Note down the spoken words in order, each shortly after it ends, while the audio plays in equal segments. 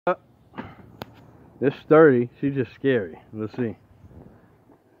It's sturdy. She's just scary. Let's see.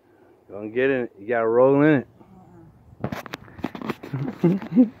 Gonna get in it. You gotta roll in it.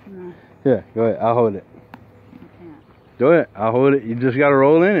 Yeah, go ahead. I'll hold it. Go ahead. I'll hold it. You just gotta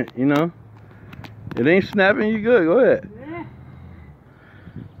roll in it, you know. It ain't snapping. You good. Go ahead.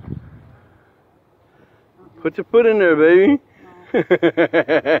 Put your foot in there, baby.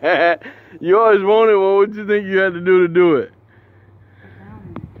 You always wanted one. What you think you had to do it?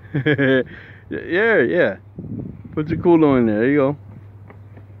 Yeah. Put your cooler in there. There you go.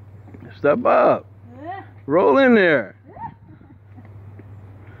 Step up. Roll in there.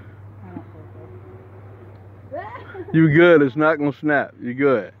 You good. It's not gonna snap. You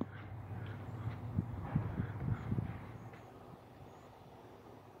good.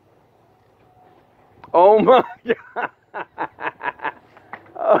 Oh my God.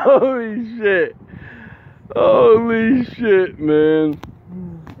 Holy shit. Holy shit, man.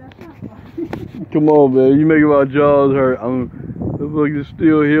 Come on, man. You making my jaws hurt. I'm fucking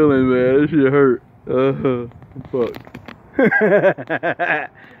still healing, man. This shit hurt. Fuck.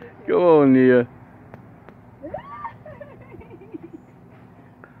 Come on, Nia.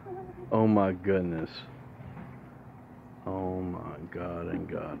 Oh my goodness. Oh my God and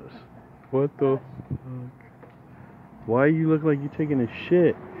goddess. What the fuck? Why you look like you taking a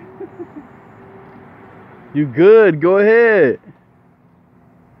shit? You good? Go ahead.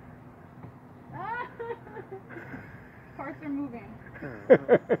 Parts are moving.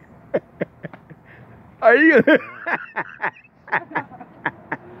 Are you?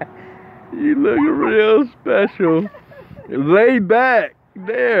 You look real special. Lay back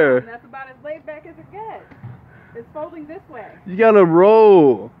there. That's about as laid back as it gets. It's folding this way. You gotta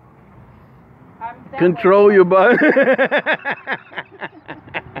roll. Control your body.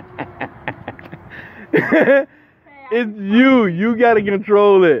 It's you. You gotta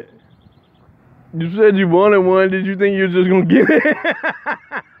control it. You said you wanted one. Did you think you were just gonna get it?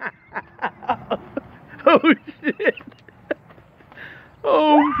 Oh shit.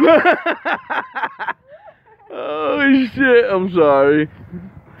 Oh. Oh shit. I'm sorry.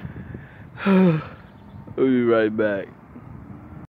 I'll be right back.